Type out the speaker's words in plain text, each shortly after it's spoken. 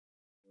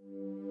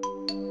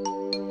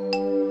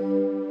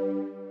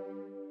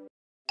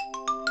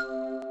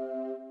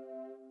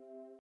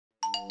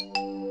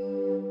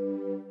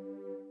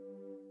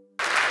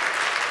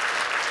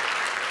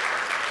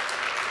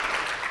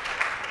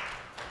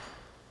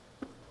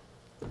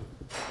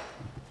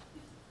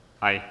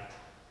Hi.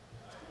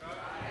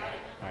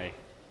 Hi.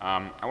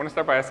 I want to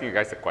start by asking you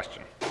guys a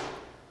question.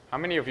 How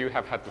many of you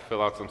have had to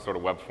fill out some sort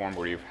of web form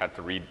where you've had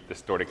to read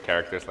distorted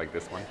characters like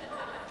this one?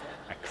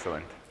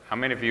 Excellent. How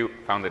many of you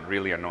found it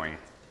really annoying?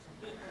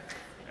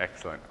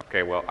 Excellent.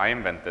 Okay, well, I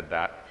invented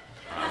that.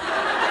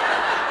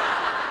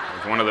 I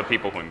was one of the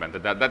people who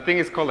invented that. That thing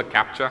is called a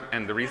CAPTCHA,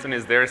 and the reason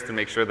is there is to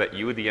make sure that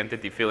you, the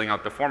entity filling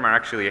out the form, are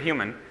actually a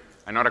human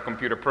and not a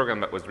computer program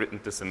that was written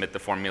to submit the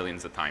form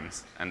millions of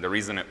times. And the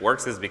reason it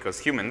works is because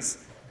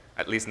humans,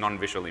 at least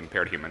non-visually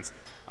impaired humans,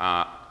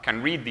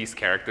 can read these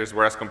characters,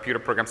 whereas computer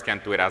programs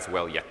can't do it as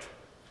well yet.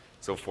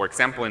 So for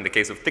example, in the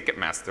case of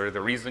Ticketmaster,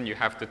 the reason you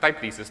have to type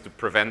these is to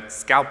prevent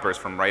scalpers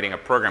from writing a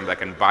program that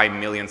can buy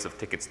millions of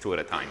tickets two at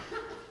a time.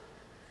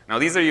 Now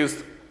these are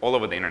used all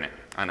over the internet.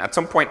 And at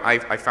some point,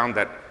 I found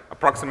that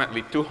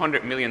approximately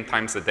 200 million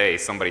times a day,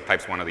 somebody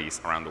types one of these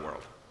around the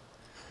world.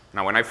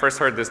 Now when I first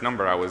heard this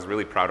number, I was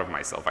really proud of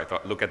myself. I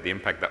thought, look at the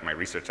impact that my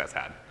research has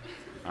had.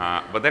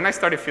 But then I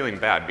started feeling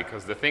bad,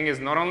 because the thing is,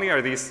 not only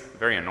are these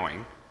very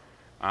annoying,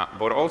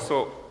 but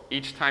also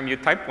each time you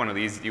type one of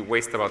these, you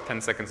waste about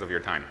 10 seconds of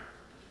your time.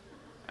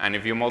 And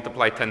if you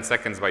multiply 10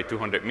 seconds by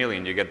 200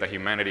 million, you get that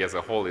humanity as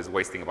a whole is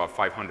wasting about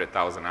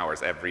 500,000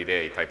 hours every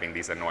day typing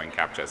these annoying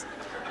CAPTCHAs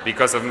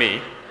because of me.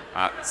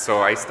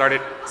 So I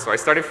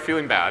started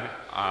feeling bad.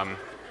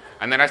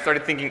 And then I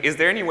started thinking, is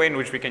there any way in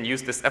which we can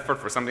use this effort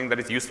for something that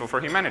is useful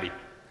for humanity?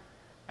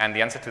 And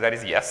the answer to that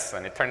is yes.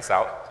 And it turns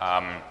out,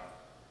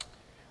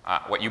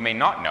 what you may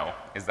not know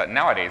is that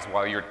nowadays,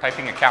 while you're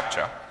typing a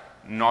CAPTCHA,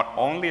 not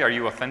only are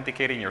you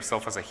authenticating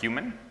yourself as a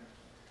human,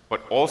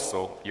 but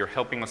also you're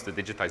helping us to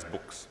digitize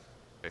books.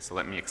 Okay, so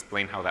let me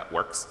explain how that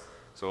works.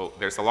 So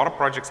there's a lot of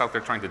projects out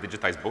there trying to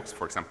digitize books.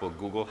 For example,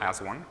 Google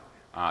has one.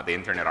 The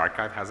Internet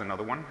Archive has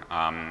another one.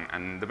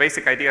 And the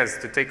basic idea is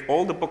to take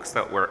all the books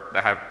that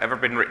have ever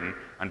been written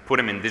and put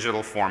them in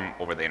digital form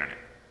over the internet.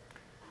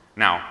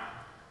 Now,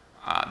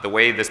 the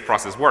way this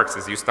process works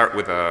is you start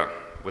with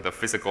a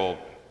physical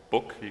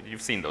book.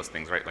 You've seen those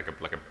things, right? Like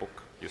a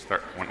book. You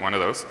start one of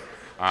those.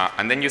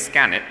 And then you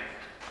scan it.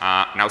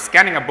 Now,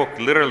 scanning a book,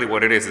 literally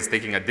what it is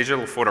taking a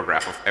digital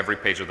photograph of every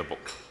page of the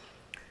book.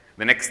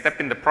 The next step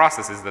in the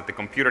process is that the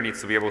computer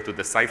needs to be able to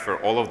decipher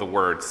all of the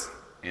words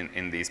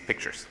in these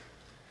pictures.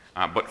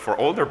 But for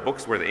older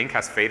books where the ink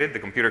has faded, the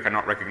computer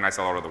cannot recognize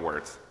a lot of the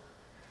words.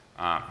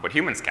 But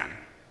humans can.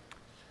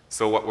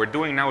 So what we're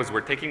doing now is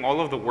we're taking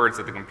all of the words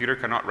that the computer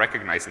cannot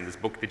recognize in this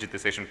book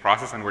digitization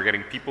process, and we're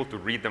getting people to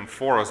read them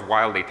for us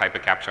while they type a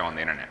CAPTCHA on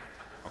the internet.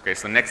 Okay,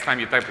 so next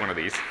time you type one of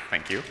these,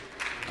 thank you.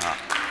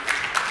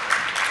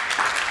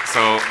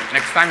 So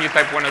next time you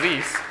type one of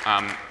these,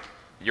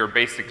 you're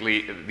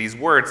basically, these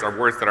words are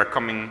words that are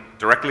coming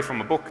directly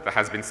from a book that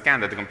has been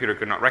scanned that the computer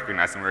could not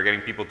recognize, and we're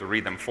getting people to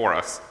read them for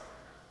us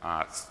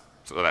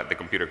so that the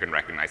computer can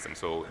recognize them.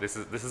 So this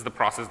is the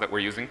process that we're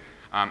using.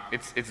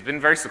 It's been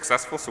very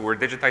successful, so we're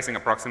digitizing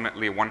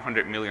approximately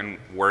 100 million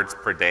words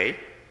per day,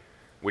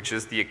 which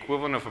is the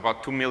equivalent of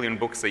about 2 million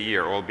books a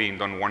year, all being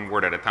done one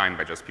word at a time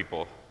by just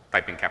people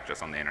typing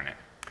CAPTCHAs on the internet.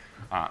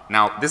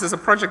 Now, this is a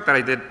project that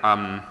I did.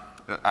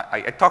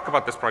 I talk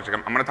about this project.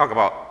 I'm going to talk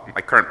about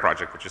my current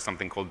project, which is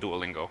something called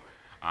Duolingo.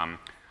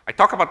 I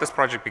talk about this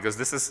project because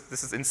this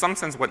is in some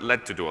sense what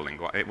led to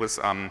Duolingo. It was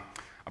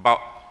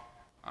about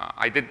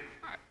I did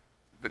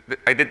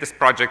this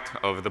project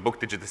of the book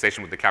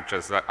digitization with the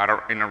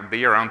CAPTCHAs in the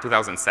year around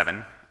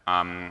 2007,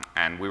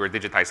 and we were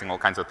digitizing all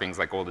kinds of things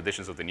like old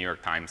editions of the New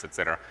York Times,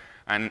 etc.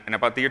 And in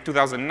about the year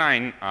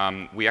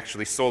 2009, we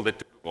actually sold it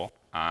to Google.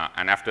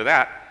 And after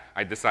that,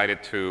 I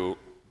decided to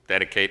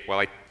dedicate.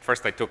 Well,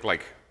 first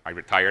I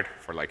retired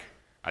for like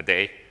a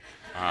day,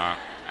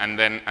 and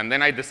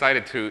then I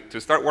decided to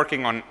start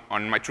working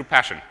on my true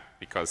passion,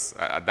 because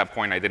at that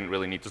point I didn't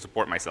really need to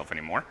support myself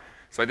anymore.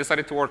 So I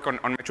decided to work on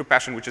my true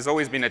passion, which has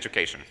always been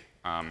education.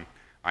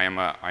 I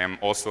am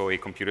also a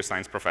computer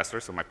science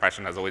professor, so my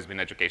passion has always been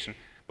education.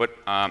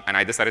 And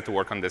I decided to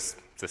work on this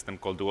system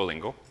called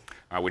Duolingo,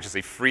 which is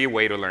a free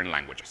way to learn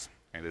languages.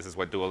 And this is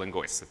what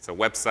Duolingo is. It's a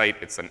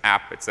website, it's an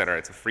app, etc.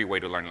 It's a free way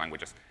to learn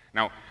languages.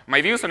 Now,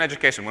 my views on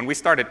education, when we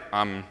started,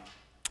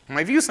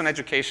 my views on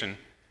education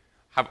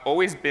have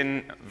always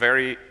been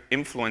very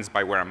influenced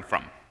by where I'm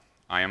from.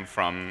 I am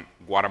from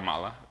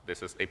Guatemala.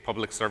 This is a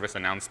public service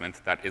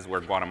announcement. That is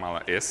where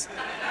Guatemala is.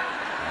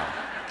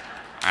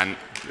 And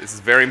this is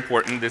very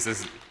important. This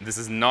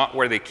is not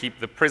where they keep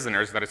the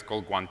prisoners. That is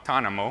called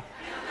Guantanamo.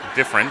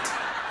 Different.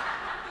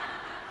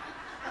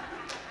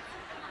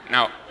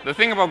 Now, the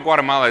thing about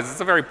Guatemala is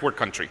it's a very poor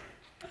country.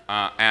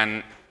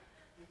 And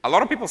a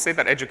lot of people say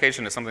that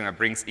education is something that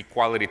brings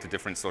equality to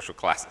different social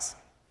classes.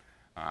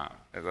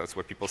 That's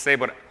what people say,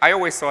 but I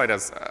always saw it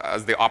as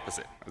the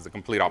opposite, as the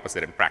complete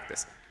opposite in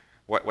practice.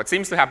 What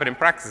seems to happen in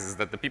practice is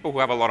that the people who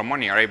have a lot of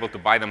money are able to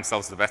buy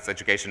themselves the best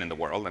education in the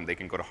world, and they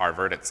can go to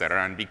Harvard,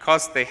 etc. And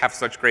because they have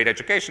such great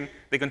education,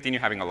 they continue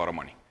having a lot of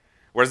money.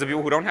 Whereas the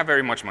people who don't have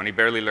very much money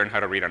barely learn how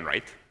to read and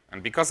write,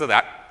 and because of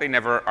that, they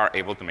never are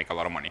able to make a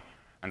lot of money.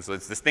 And so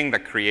it's this thing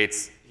that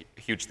creates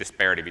huge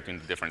disparity between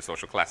the different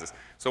social classes.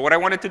 So what I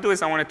wanted to do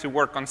is I wanted to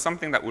work on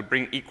something that would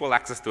bring equal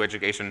access to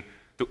education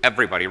to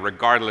everybody,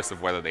 regardless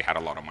of whether they had a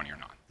lot of money or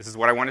not. This is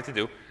what I wanted to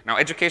do. Now,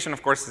 education,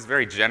 of course, is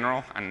very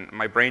general, and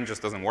my brain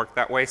just doesn't work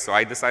that way, so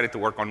I decided to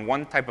work on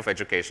one type of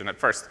education at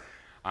first.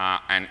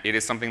 And it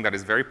is something that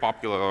is very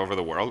popular all over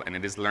the world, and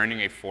it is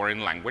learning a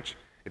foreign language.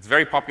 It's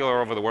very popular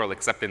all over the world,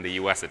 except in the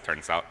US, it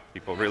turns out.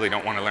 People really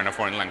don't want to learn a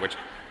foreign language.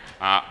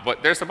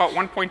 But there's about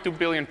 1.2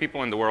 billion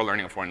people in the world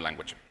learning a foreign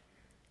language.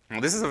 Now,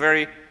 this is a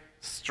very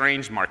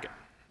strange market.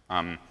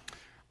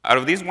 Out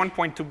of these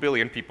 1.2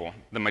 billion people,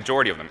 the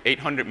majority of them,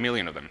 800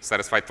 million of them,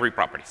 satisfy three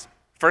properties.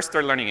 First,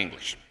 they're learning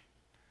English.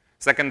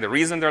 Second, the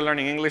reason they're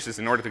learning English is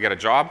in order to get a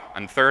job.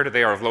 And third,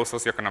 they are of low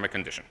socioeconomic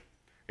condition.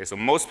 Okay, so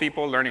most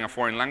people learning a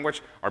foreign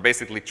language are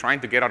basically trying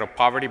to get out of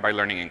poverty by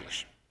learning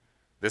English.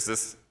 This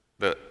is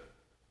the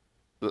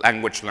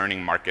language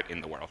learning market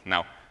in the world.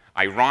 Now,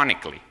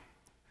 ironically,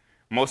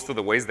 most of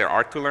the ways there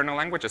are to learn a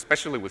language,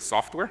 especially with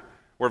software,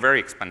 were very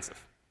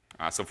expensive.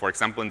 So for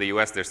example, in the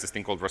US, there's this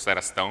thing called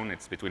Rosetta Stone.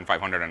 It's between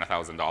 $500 and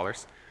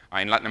 $1,000.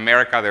 In Latin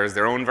America, there's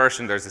their own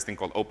version. There's this thing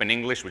called Open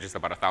English, which is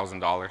about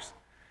 $1,000.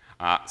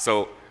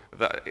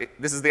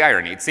 This is the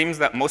irony. It seems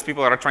that most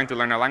people that are trying to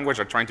learn a language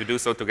are trying to do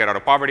so to get out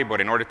of poverty, but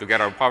in order to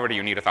get out of poverty,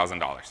 you need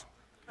 $1,000.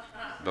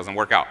 It doesn't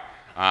work out.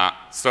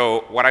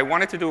 So what I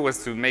wanted to do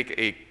was to make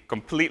a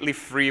completely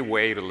free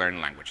way to learn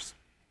languages.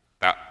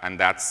 And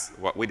that's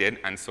what we did.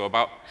 And so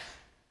about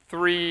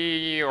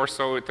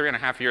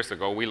 3.5 years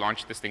ago, we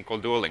launched this thing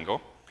called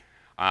Duolingo.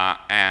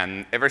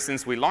 And ever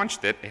since we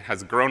launched it, it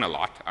has grown a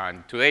lot.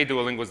 And today,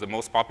 Duolingo is the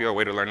most popular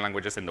way to learn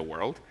languages in the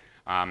world.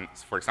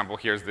 So for example,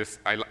 here's this.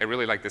 I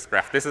really like this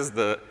graph. This is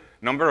the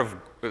number of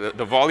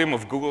the volume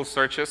of Google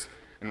searches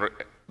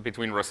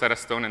between Rosetta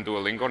Stone and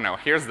Duolingo. Now,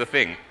 here's the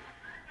thing.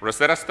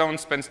 Rosetta Stone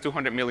spends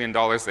 $200 million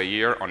a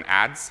year on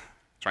ads,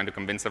 trying to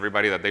convince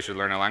everybody that they should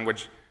learn a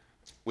language.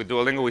 With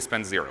Duolingo, we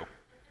spend zero.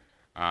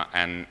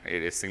 And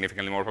it is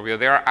significantly more popular.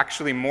 There are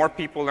actually more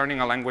people learning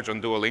a language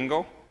on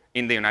Duolingo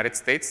in the United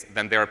States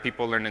than there are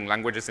people learning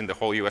languages in the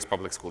whole US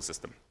public school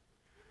system.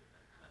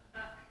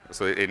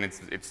 So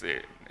it's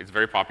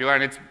very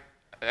popular,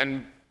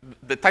 and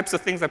the types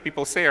of things that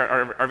people say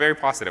are very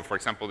positive. For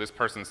example, this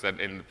person said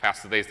in the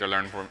past 2 days they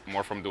learned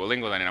more from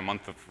Duolingo than in a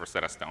month of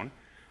Rosetta Stone.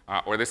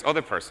 Or this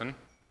other person,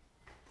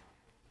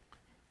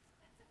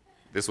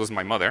 this was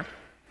my mother.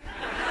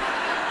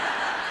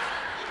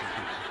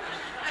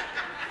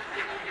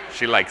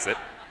 She likes it.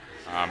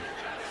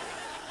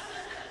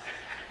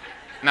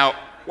 Now,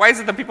 why is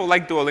it that people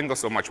like Duolingo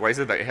so much? Why is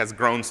it that it has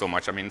grown so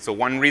much? I mean, so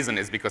one reason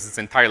is because it's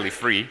entirely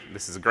free.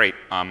 This is great.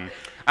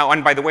 Oh,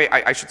 and by the way,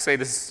 I should say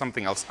this is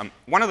something else.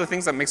 One of the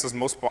things that makes us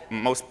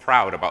most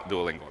proud about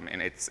Duolingo, I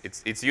mean,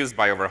 it's used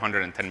by over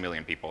 110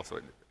 million people, so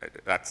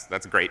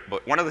that's great.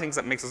 But one of the things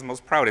that makes us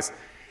most proud is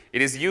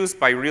it is used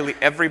by really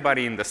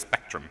everybody in the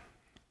spectrum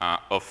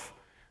of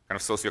kind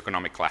of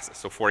socioeconomic classes.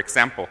 So for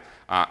example,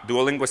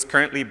 Duolingo is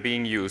currently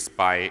being used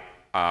by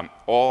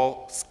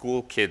all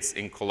school kids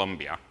in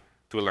Colombia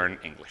to learn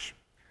English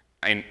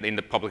in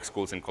the public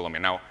schools in Colombia.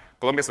 Now,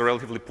 Colombia is a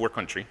relatively poor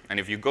country, and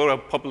if you go to a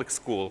public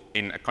school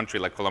in a country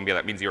like Colombia,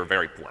 that means you're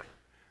very poor.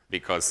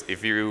 Because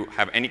if you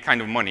have any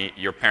kind of money,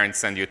 your parents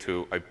send you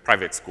to a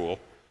private school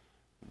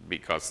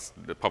because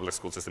the public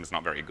school system is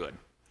not very good.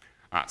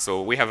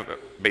 So we have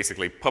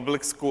basically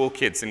public school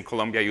kids in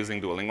Colombia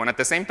using Duolingo, and at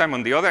the same time,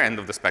 on the other end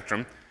of the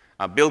spectrum,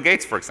 Bill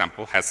Gates, for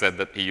example, has said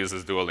that he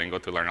uses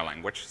Duolingo to learn a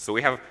language. So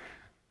we have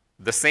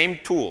the same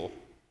tool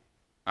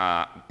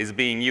is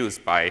being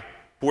used by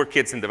poor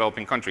kids in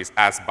developing countries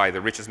as by the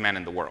richest man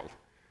in the world.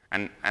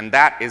 And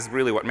that is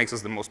really what makes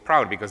us the most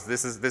proud, because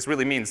this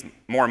really means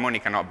more money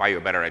cannot buy you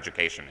a better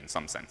education in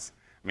some sense.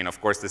 I mean,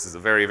 of course, this is a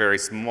very, very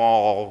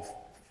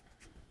small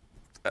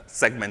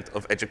segment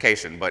of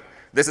education, but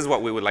this is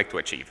what we would like to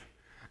achieve.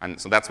 And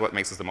so that's what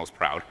makes us the most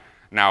proud.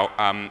 Now,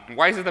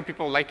 why is it that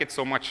people like it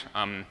so much?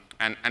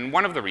 And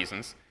one of the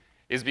reasons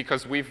is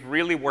because we've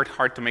really worked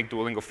hard to make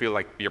Duolingo feel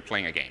like you're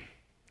playing a game.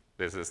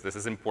 This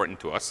is important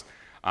to us.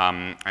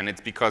 And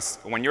it's because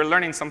when you're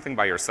learning something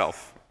by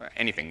yourself,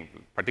 anything,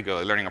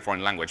 particularly learning a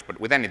foreign language, but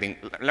with anything,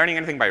 learning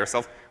anything by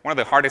yourself, one of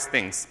the hardest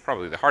things,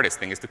 probably the hardest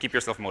thing, is to keep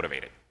yourself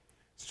motivated.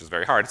 It's just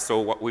very hard. So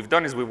what we've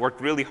done is we've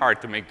worked really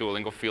hard to make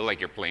Duolingo feel like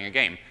you're playing a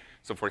game.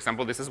 So for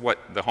example, this is what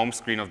the home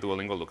screen of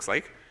Duolingo looks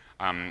like.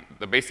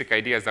 The basic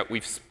idea is that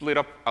we've split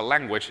up a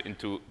language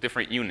into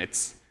different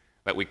units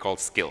that we call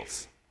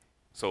skills.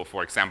 So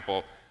for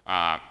example,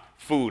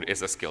 food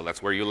is a skill.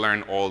 That's where you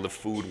learn all the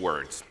food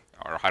words,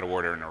 or how to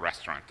order in a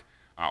restaurant.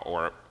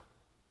 Or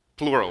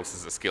plurals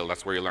is a skill.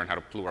 That's where you learn how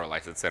to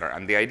pluralize, etc.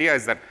 And the idea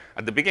is that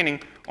at the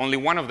beginning, only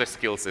one of the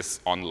skills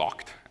is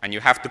unlocked. And you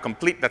have to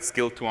complete that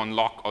skill to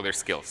unlock other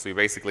skills. So you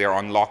basically are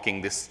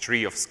unlocking this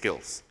tree of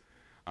skills.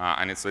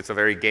 And it's a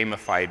very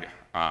gamified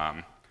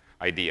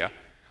idea.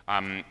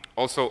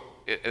 Also,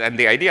 and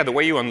the idea, the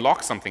way you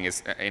unlock something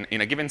is,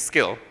 in a given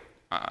skill,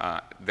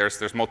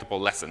 there's multiple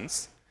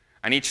lessons.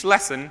 And each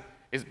lesson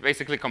is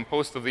basically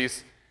composed of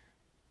these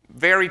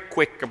very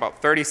quick,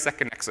 about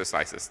 30-second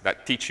exercises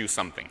that teach you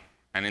something.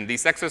 And in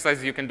these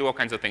exercises, you can do all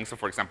kinds of things. So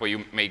for example,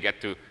 you may get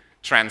to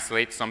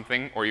translate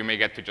something, or you may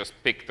get to just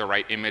pick the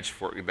right image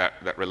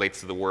that relates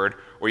to the word,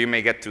 or you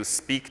may get to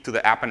speak to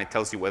the app and it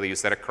tells you whether you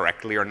said it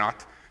correctly or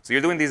not. So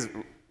you're doing these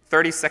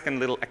 30-second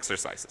little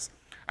exercises.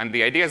 And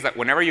the idea is that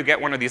whenever you get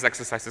one of these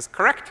exercises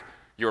correct,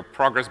 your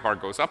progress bar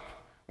goes up.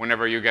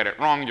 Whenever you get it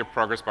wrong, your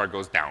progress bar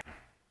goes down.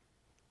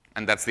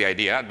 And that's the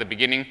idea. At the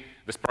beginning,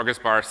 this progress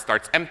bar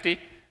starts empty,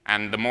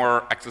 and the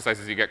more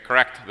exercises you get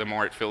correct, the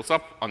more it fills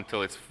up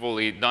until it's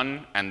fully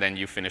done, and then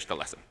you finish the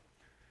lesson.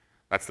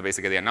 That's the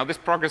basic idea. Now, this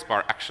progress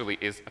bar actually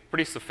is a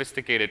pretty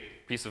sophisticated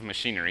piece of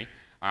machinery.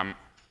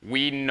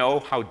 We know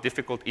how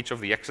difficult each of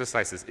the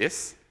exercises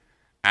is,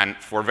 and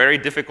for very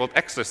difficult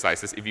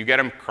exercises, if you get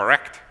them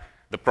correct,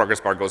 the progress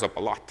bar goes up a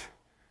lot.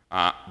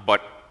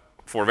 But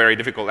for very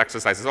difficult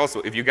exercises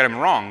also, if you get them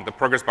wrong, the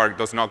progress bar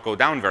does not go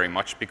down very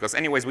much, because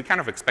anyways, we kind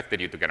of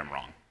expected you to get them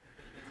wrong.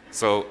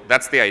 So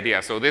that's the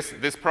idea. So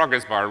this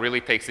progress bar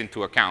really takes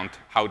into account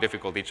how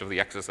difficult each of the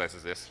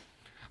exercises is.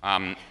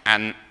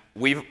 And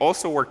we've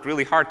also worked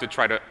really hard to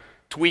try to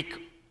tweak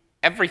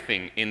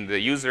everything in the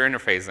user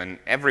interface and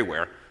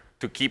everywhere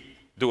to keep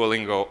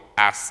Duolingo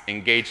as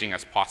engaging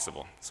as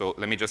possible. So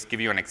let me just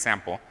give you an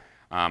example.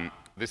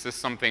 This is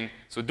something,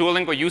 so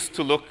Duolingo used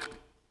to look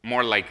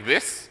more like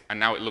this, and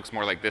now it looks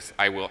more like this.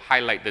 I will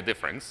highlight the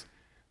difference.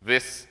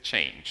 This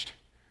changed.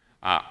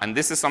 And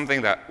this is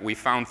something that we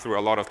found through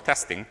a lot of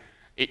testing.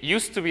 It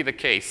used to be the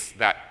case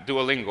that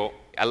Duolingo,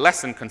 a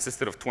lesson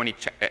consisted of 20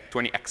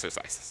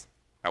 exercises.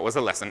 That was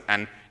a lesson.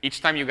 And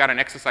each time you got an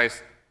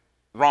exercise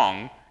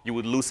wrong, you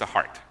would lose a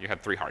heart. You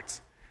had 3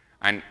 hearts.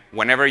 And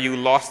whenever you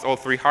lost all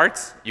 3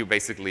 hearts, you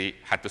basically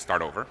had to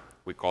start over.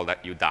 We call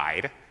that you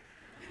died.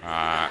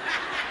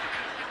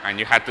 And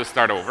you had to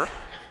start over.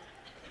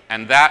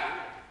 And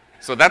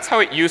so that's how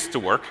it used to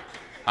work.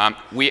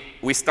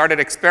 We started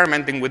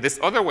experimenting with this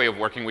other way of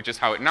working, which is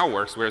how it now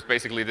works, where it's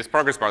basically this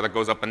progress bar that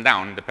goes up and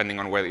down, depending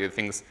on whether you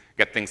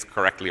get things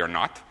correctly or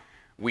not.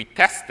 We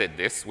tested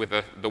this with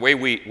the way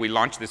we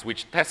launched this. We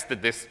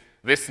tested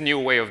this new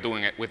way of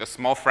doing it with a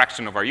small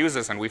fraction of our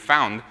users, and we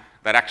found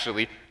that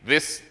actually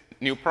this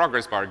new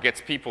progress bar gets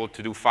people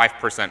to do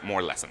 5%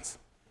 more lessons.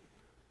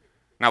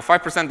 Now,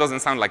 5% doesn't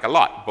sound like a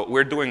lot, but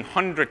we're doing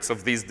hundreds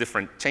of these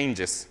different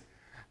changes.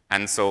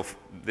 And so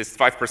this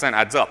 5%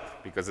 adds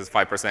up, because it's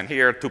 5%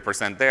 here,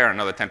 2% there,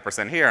 another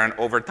 10% here. And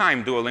over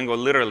time, Duolingo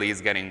literally is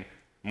getting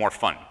more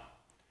fun.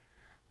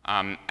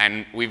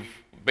 And we've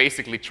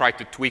basically tried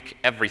to tweak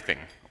everything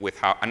with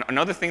how. And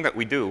another thing that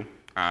we do,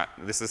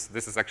 this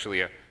is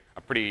actually a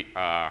pretty,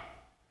 I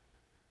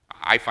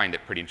find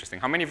it pretty interesting.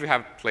 How many of you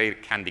have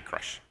played Candy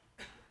Crush?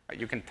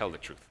 You can tell the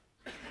truth.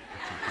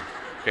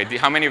 Okay,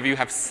 how many of you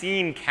have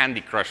seen Candy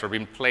Crush or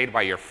been played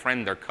by your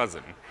friend or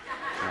cousin?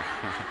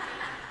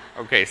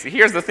 Okay, so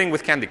here's the thing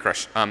with Candy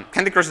Crush.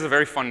 Candy Crush is a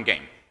very fun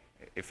game.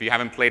 If you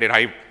haven't played it,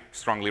 I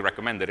strongly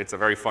recommend it. It's a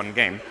very fun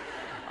game.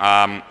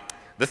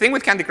 The thing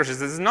with Candy Crush is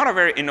this is not a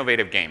very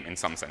innovative game in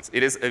some sense.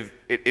 It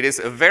is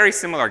a very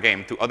similar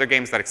game to other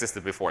games that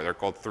existed before. They're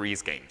called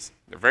threes games.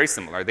 They're very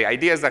similar. The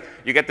idea is that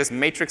you get this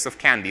matrix of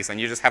candies,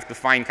 and you just have to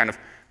find kind of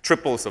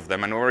triples of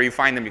them. And wherever you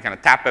find them, you kind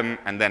of tap them,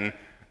 and then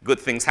good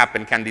things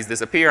happen, candies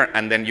disappear,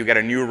 and then you get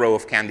a new row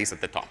of candies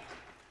at the top.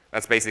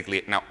 That's basically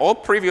it. Now, all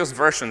previous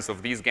versions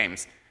of these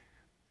games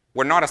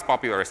were not as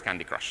popular as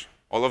Candy Crush.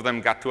 All of them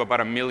got to about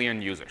 1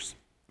 million users.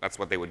 That's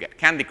what they would get.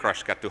 Candy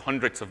Crush got to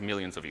hundreds of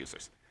millions of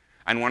users.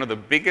 And one of the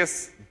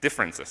biggest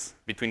differences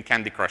between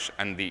Candy Crush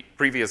and the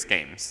previous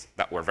games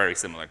that were very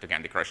similar to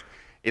Candy Crush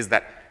is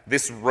that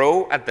this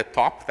row at the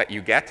top that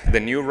you get, the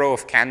new row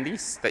of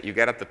candies that you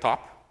get at the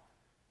top,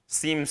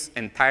 seems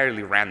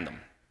entirely random.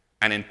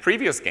 And in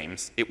previous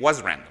games, it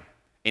was random.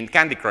 In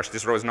Candy Crush,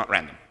 this row is not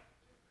random.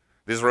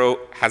 This row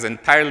has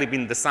entirely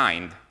been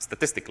designed,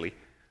 statistically,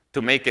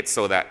 to make it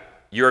so that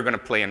you're going to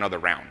play another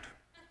round.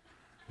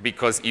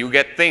 Because you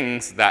get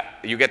things that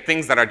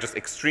are just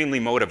extremely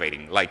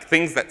motivating, like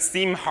things that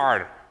seem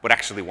hard but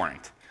actually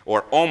weren't,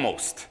 or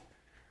almost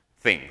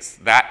things.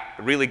 That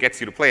really gets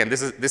you to play. And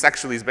this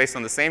actually is based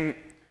on the same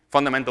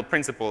fundamental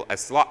principle as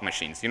slot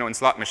machines. You know, in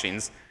slot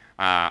machines,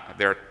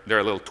 they're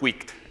a little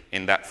tweaked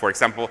in that, for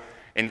example,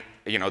 in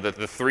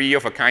the 3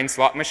 of a kind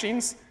slot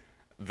machines,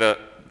 the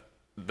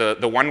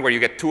one where you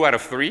get 2 out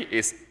of 3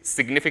 is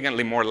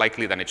significantly more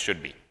likely than it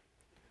should be.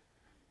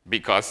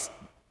 Because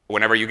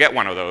whenever you get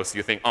one of those,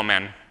 you think, oh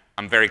man,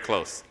 I'm very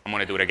close. I'm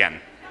going to do it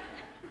again.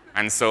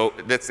 And so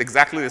that's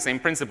exactly the same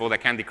principle that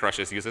Candy Crush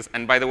uses.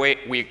 And by the way,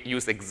 we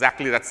use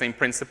exactly that same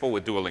principle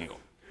with Duolingo.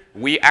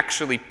 We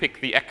actually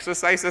pick the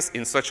exercises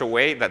in such a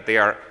way that they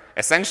are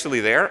essentially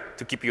there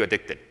to keep you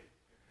addicted.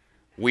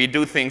 We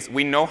do things,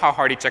 we know how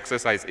hard each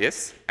exercise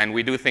is, and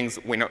we do things,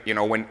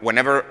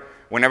 whenever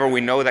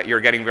we know that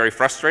you're getting very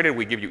frustrated,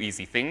 we give you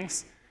easy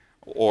things.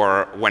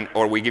 Or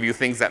we give you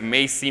things that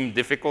may seem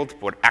difficult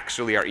but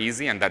actually are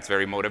easy, and that's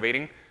very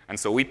motivating. And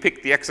so we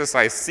pick the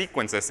exercise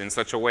sequences in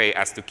such a way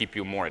as to keep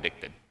you more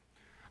addicted.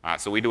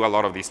 So we do a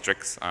lot of these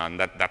tricks, and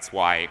that's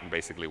why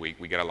basically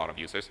we get a lot of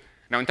users.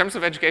 Now, in terms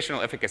of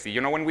educational efficacy,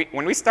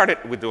 when we started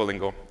with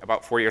Duolingo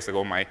about 4 years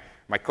ago, my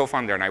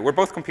co-founder and I, we're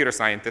both computer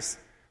scientists.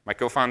 My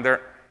co-founder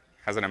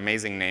has an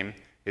amazing name.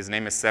 His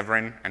name is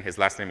Severin, and his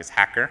last name is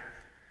Hacker.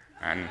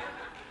 And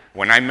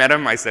when I met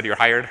him, I said, "You're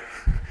hired."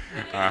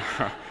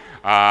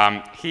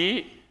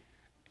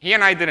 He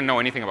and I didn't know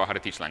anything about how to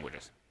teach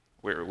languages.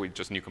 We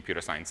just knew computer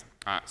science.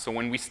 So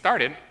when we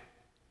started,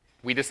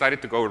 we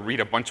decided to go read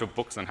a bunch of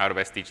books on how to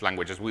best teach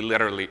languages. We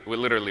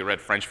literally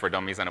read French for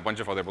Dummies and a bunch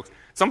of other books.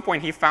 At some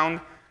point, he found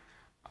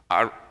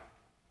a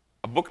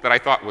book that I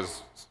thought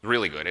was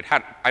really good. It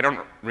had, I don't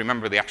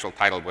remember the actual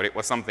title, but it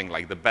was something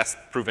like The Best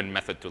Proven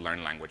Method to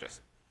Learn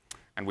Languages.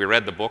 And we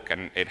read the book,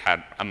 and it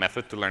had a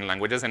method to learn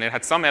languages, and it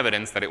had some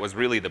evidence that it was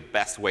really the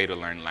best way to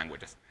learn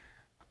languages.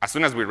 As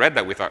soon as we read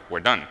that, we thought, we're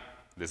done.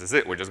 This is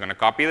it. We're just going to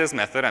copy this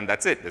method, and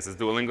that's it.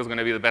 Duolingo is going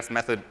to be the best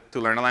method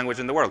to learn a language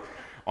in the world.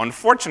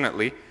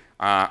 Unfortunately,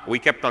 we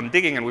kept on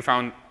digging, and we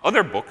found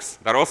other books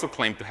that also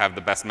claimed to have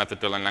the best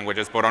method to learn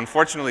languages, but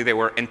unfortunately, they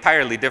were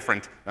entirely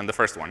different than the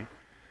first one.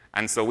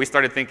 And so we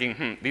started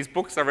thinking, these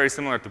books are very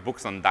similar to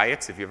books on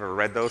diets. If you've ever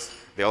read those,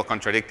 they all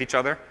contradict each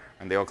other.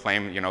 And they all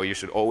claim, you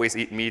should always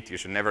eat meat, you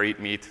should never eat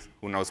meat,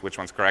 who knows which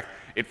one's correct.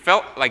 It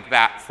felt like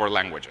that for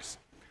languages.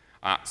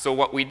 So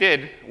what we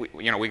did,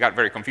 we got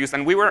very confused.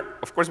 And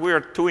of course, we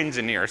were two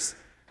engineers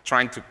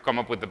trying to come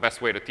up with the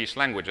best way to teach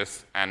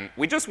languages. And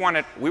we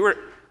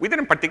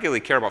didn't particularly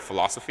care about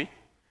philosophy.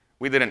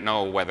 We didn't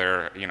know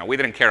whether, we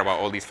didn't care about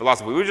all these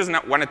philosophies. We just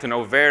wanted to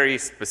know very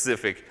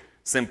specific,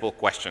 simple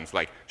questions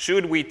like,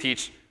 should we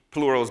teach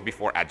plurals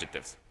before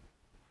adjectives?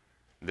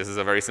 This is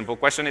a very simple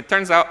question. It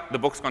turns out the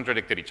books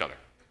contradicted each other.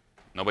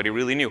 Nobody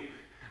really knew.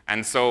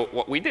 And so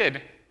what we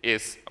did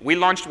is we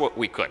launched what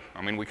we could.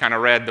 I mean, we kind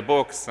of read the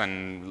books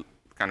and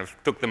kind of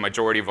took the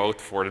majority vote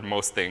for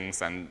most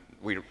things, and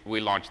we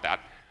launched that.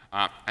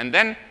 And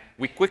then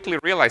we quickly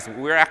realized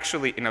we're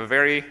actually in a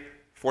very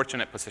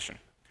fortunate position.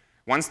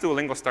 Once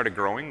Duolingo started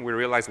growing, we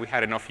realized we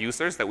had enough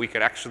users that we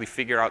could actually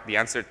figure out the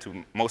answer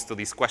to most of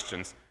these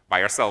questions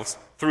by ourselves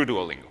through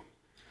Duolingo.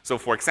 So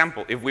for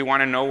example, if we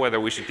want to know whether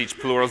we should teach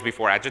plurals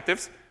before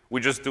adjectives, we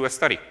just do a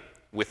study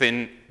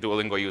within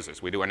Duolingo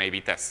users. We do an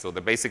A/B test. So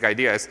the basic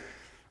idea is,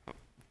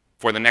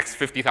 for the next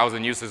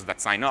 50,000 users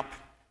that sign up,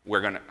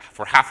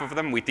 for half of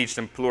them, we teach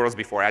them plurals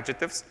before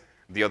adjectives.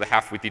 The other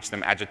half, we teach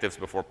them adjectives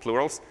before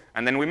plurals.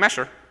 And then we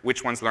measure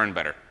which ones learn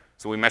better.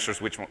 So we measure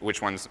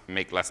which ones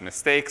make less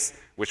mistakes,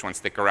 which ones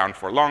stick around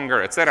for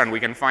longer, et cetera. And we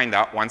can find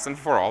out once and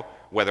for all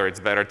whether it's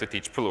better to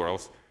teach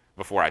plurals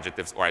before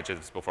adjectives or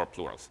adjectives before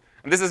plurals.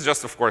 And this is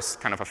just, of course,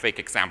 kind of a fake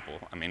example.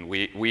 I mean,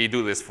 we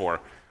do this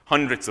for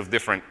hundreds of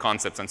different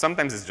concepts, and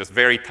sometimes it's just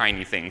very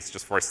tiny things,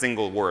 just for a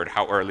single word,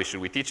 how early should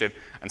we teach it,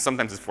 and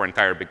sometimes it's for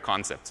entire big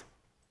concepts.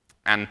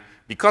 And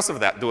because of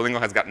that, Duolingo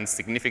has gotten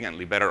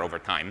significantly better over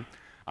time.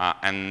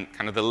 And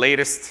kind of the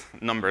latest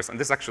numbers, and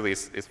this actually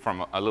is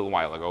from a little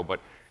while ago, but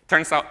it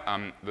turns out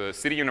the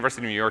City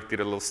University of New York did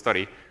a little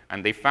study,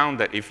 and they found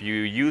that if you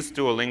use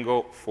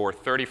Duolingo for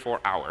 34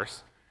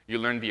 hours, you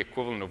learn the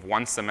equivalent of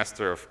 1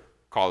 semester of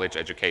college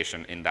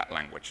education in that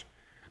language.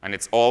 And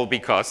it's all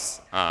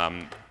because,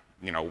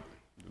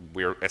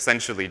 we're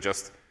essentially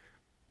just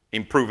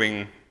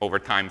improving over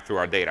time through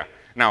our data.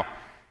 Now,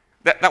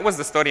 that was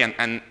the study,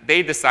 and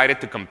they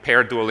decided to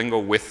compare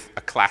Duolingo with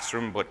a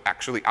classroom, but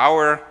actually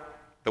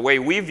the way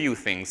we view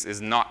things is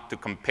not to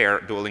compare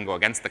Duolingo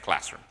against the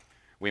classroom.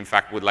 We, in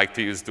fact, would like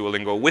to use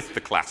Duolingo with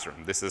the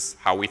classroom. This is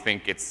how we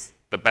think it's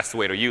the best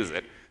way to use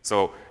it.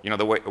 So,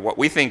 what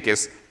we think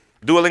is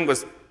Duolingo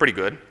is pretty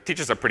good,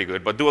 teachers are pretty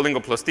good, but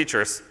Duolingo plus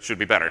teachers should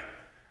be better.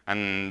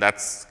 And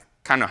that's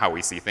kind of how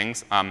we see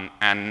things.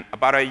 And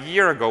about a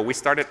year ago, we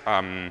started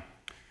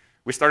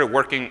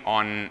working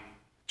on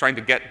trying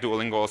to get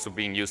Duolingo also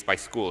being used by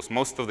schools.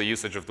 Most of the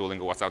usage of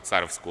Duolingo was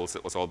outside of schools.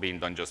 It was all being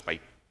done just by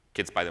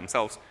kids by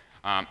themselves.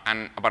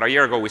 And about a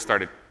year ago, we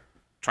started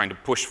trying to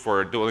push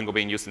for Duolingo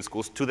being used in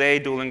schools. Today,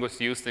 Duolingo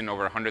is used in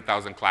over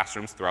 100,000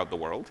 classrooms throughout the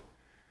world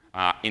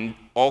in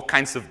all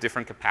kinds of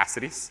different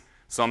capacities.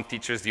 Some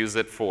teachers use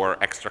it for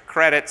extra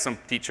credit. Some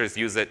teachers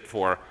use it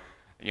for,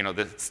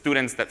 the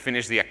students that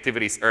finish the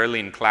activities early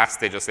in class.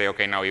 They just say,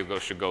 okay, now you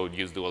should go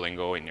use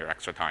Duolingo in your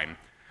extra time.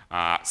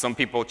 Some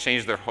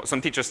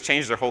teachers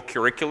change their whole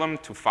curriculum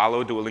to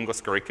follow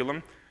Duolingo's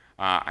curriculum.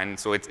 And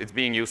so it's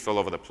being used all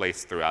over the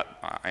place throughout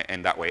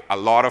in that way. A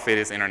lot of it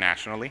is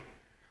internationally.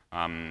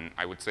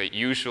 I would say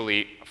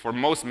usually, for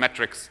most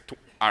metrics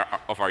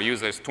of our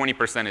users,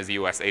 20% is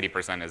US,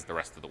 80% is the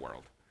rest of the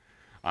world.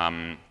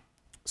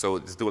 So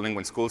it's Duolingo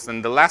in schools.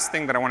 And the last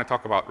thing that I want to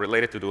talk about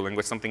related to Duolingo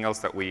is something else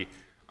that we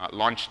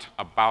launched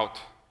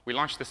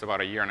this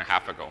about a year and a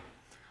half ago.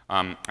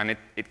 And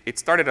it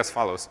started as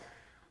follows.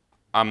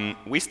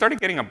 We started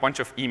getting a bunch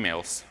of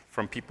emails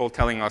from people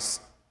telling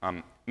us,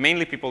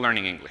 mainly people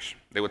learning English.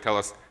 They would tell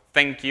us,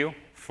 thank you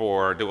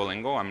for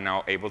Duolingo. I'm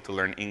now able to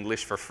learn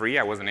English for free.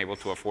 I wasn't able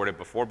to afford it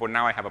before, but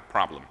now I have a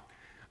problem.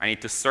 I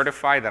need to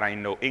certify that I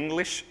know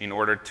English in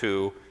order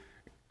to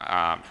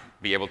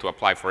be able to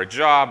apply for a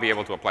job, be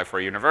able to apply for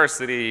a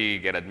university,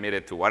 get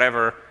admitted to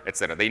whatever,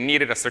 etc. They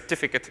needed a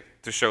certificate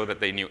to show that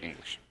they knew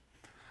English.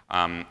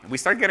 We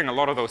started getting a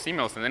lot of those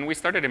emails, and then we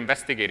started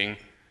investigating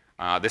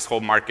this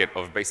whole market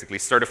of basically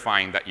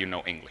certifying that you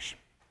know English.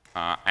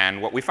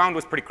 And what we found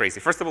was pretty crazy.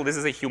 First of all, this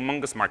is a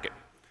humongous market.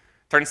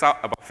 Turns out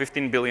about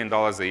 $15 billion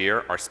a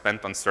year are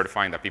spent on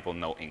certifying that people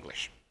know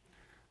English.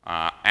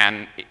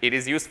 And it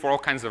is used for all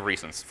kinds of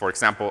reasons. For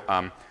example,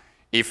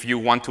 if you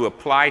want to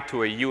apply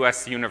to a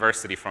US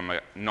university from a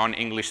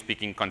non-English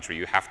speaking country,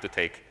 you have to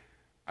take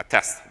a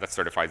test that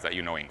certifies that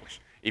you know English.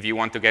 If you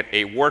want to get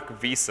a work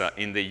visa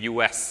in the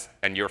US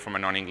and you're from a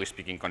non-English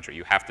speaking country,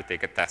 you have to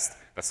take a test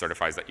that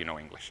certifies that you know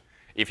English.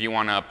 If you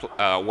want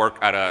to work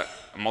at a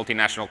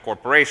multinational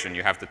corporation,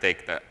 you have to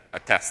take a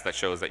test that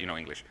shows that you know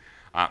English.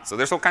 So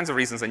there's all kinds of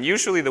reasons, and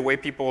usually the way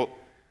people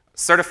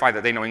certify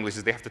that they know English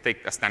is they have to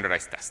take a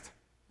standardized test.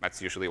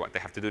 That's usually what they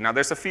have to do. Now,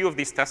 there's a few of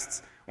these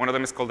tests. One of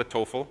them is called the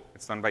TOEFL.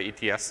 It's done by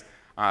ETS.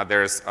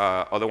 There's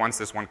other ones.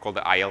 There's one called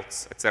the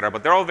IELTS, et cetera.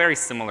 But they're all very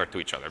similar to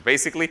each other.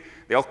 Basically,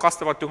 they all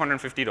cost about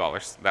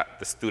 $250 that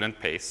the student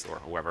pays, or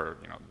whoever,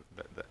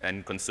 the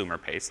end consumer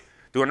pays,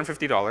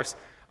 $250.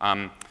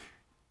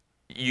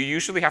 You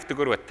usually have to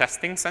go to a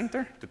testing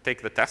center to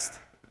take the test.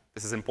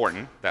 This is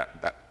important.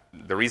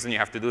 The reason you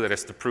have to do that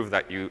is to prove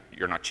that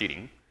you're not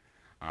cheating.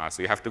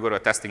 So you have to go to a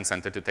testing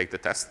center to take the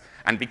test.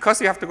 And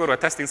because you have to go to a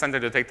testing center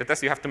to take the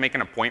test, you have to make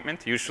an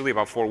appointment, usually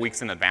about 4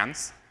 weeks in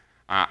advance.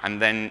 And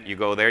then you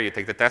go there, you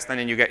take the test, and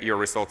then you get your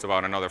results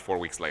about another 4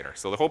 weeks later.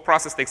 So the whole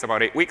process takes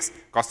about 8 weeks,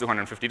 costs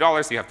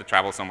 $250. You have to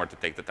travel somewhere to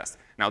take the test.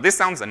 Now, this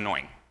sounds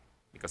annoying,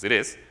 because it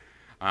is.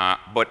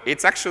 But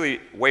it's actually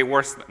way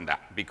worse than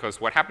that,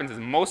 because what happens is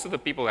most of the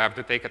people that have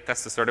to take a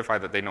test to certify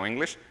that they know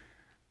English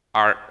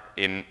are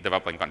in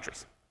developing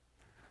countries.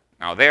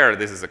 Now there,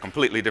 this is a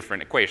completely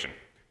different equation.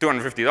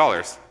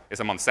 $250 is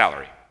a month's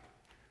salary.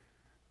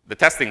 The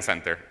testing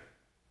center,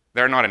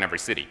 they're not in every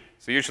city.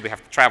 So you usually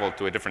have to travel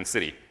to a different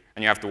city,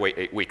 and you have to wait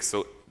 8 weeks.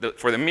 So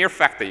for the mere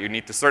fact that you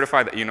need to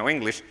certify that you know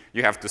English,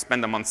 you have to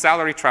spend a month's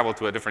salary, travel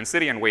to a different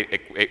city, and wait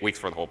 8 weeks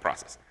for the whole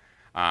process.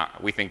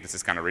 We think this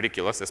is kind of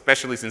ridiculous,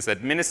 especially since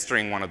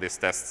administering one of these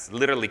tests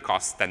literally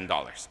costs $10.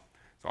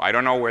 So I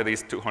don't know where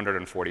these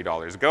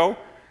 $240 go. Well,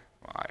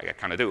 I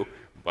kind of do,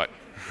 but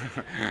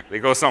they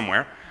go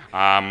somewhere.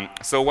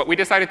 So what we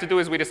decided to do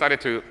is we decided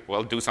to,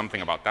 well, do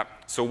something about that.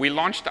 So we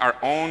launched our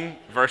own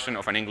version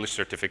of an English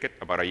certificate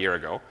about a year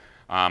ago.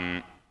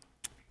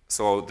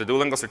 So the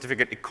Duolingo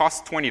certificate, it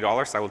costs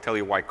 $20. I will tell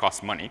you why it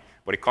costs money,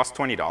 but it costs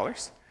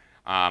 $20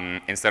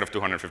 instead of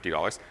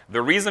 $250.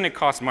 The reason it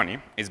costs money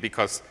is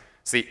because,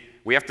 see,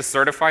 we have to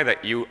certify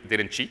that you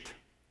didn't cheat.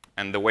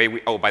 And the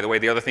way oh, by the way,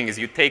 the other thing is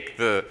you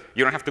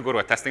don't have to go to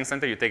a testing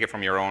center, you take it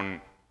from your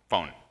own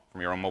phone,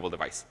 from your own mobile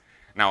device.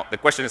 Now, the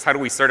question is, how do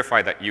we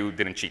certify that you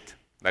didn't cheat?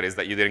 That is,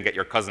 that you didn't get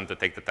your cousin to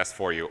take the test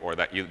for you, or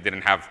that you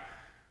didn't have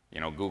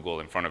Google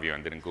in front of you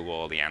and didn't Google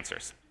all the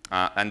answers.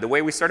 And the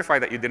way we certify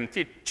that you didn't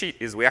cheat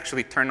is we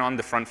actually turn on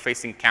the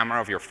front-facing camera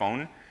of your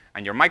phone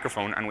and your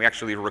microphone, and we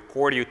actually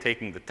record you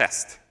taking the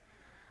test.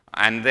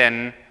 And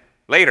then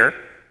later,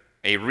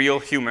 a real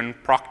human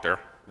proctor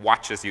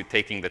watches you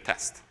taking the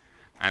test.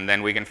 And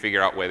then we can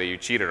figure out whether you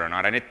cheated or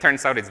not. And it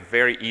turns out it's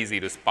very easy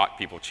to spot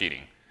people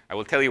cheating. I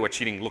will tell you what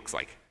cheating looks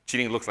like.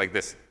 Cheating looks like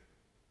this.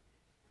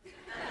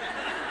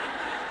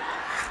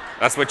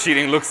 That's what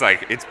cheating looks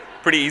like. It's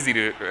pretty easy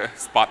to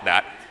spot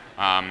that.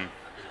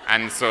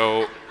 And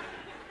so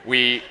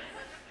we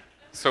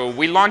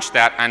launched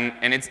that,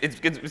 and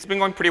it's been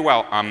going pretty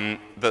well.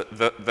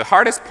 The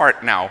hardest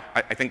part now,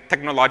 I think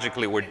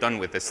technologically we're done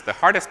with this. The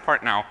hardest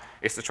part now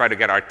is to try to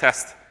get our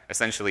test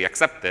essentially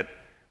accepted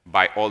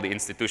by all the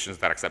institutions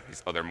that accept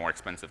these other more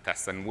expensive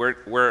tests. And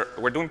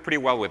we're doing pretty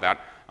well with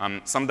that.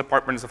 Some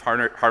departments of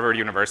Harvard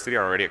University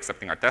are already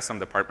accepting our tests. Some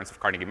departments of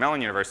Carnegie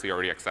Mellon University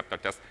already accept our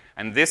tests.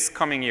 And this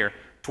coming year,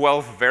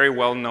 12 very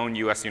well-known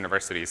US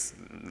universities,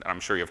 that I'm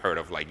sure you've heard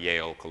of, like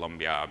Yale,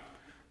 Columbia,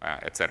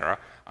 et cetera,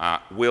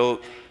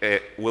 will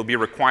be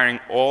requiring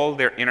all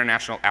their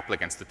international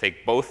applicants to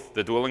take both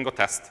the Duolingo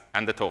test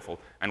and the TOEFL.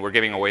 And we're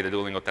giving away the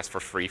Duolingo test for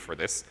free for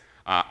this.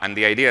 And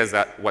the idea is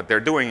that what they're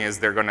doing is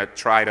they're going to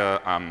try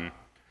to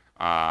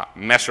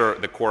measure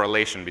the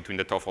correlation between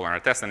the TOEFL and our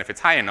test. And if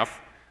it's high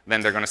enough, then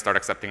they're going to start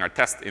accepting our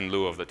test in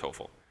lieu of the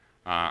TOEFL.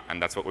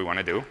 And that's what we want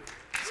to do.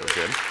 So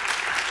good.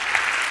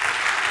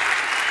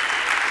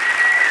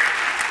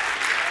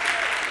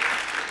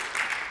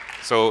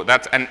 So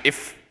that's, and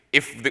if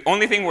the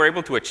only thing we're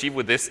able to achieve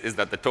with this is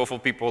that the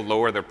TOEFL people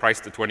lower their price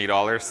to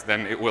 $20,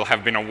 then it will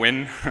have been a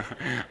win.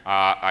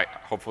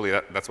 Hopefully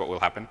that's what will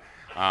happen.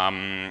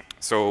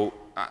 So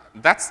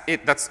that's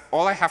it. That's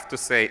all I have to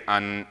say.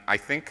 And I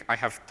think I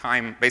have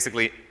time.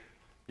 Basically,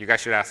 you guys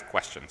should ask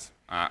questions.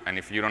 And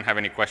if you don't have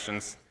any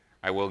questions,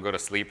 I will go to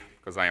sleep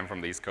because I am from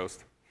the East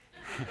Coast.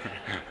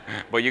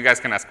 But you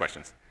guys can ask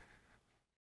questions.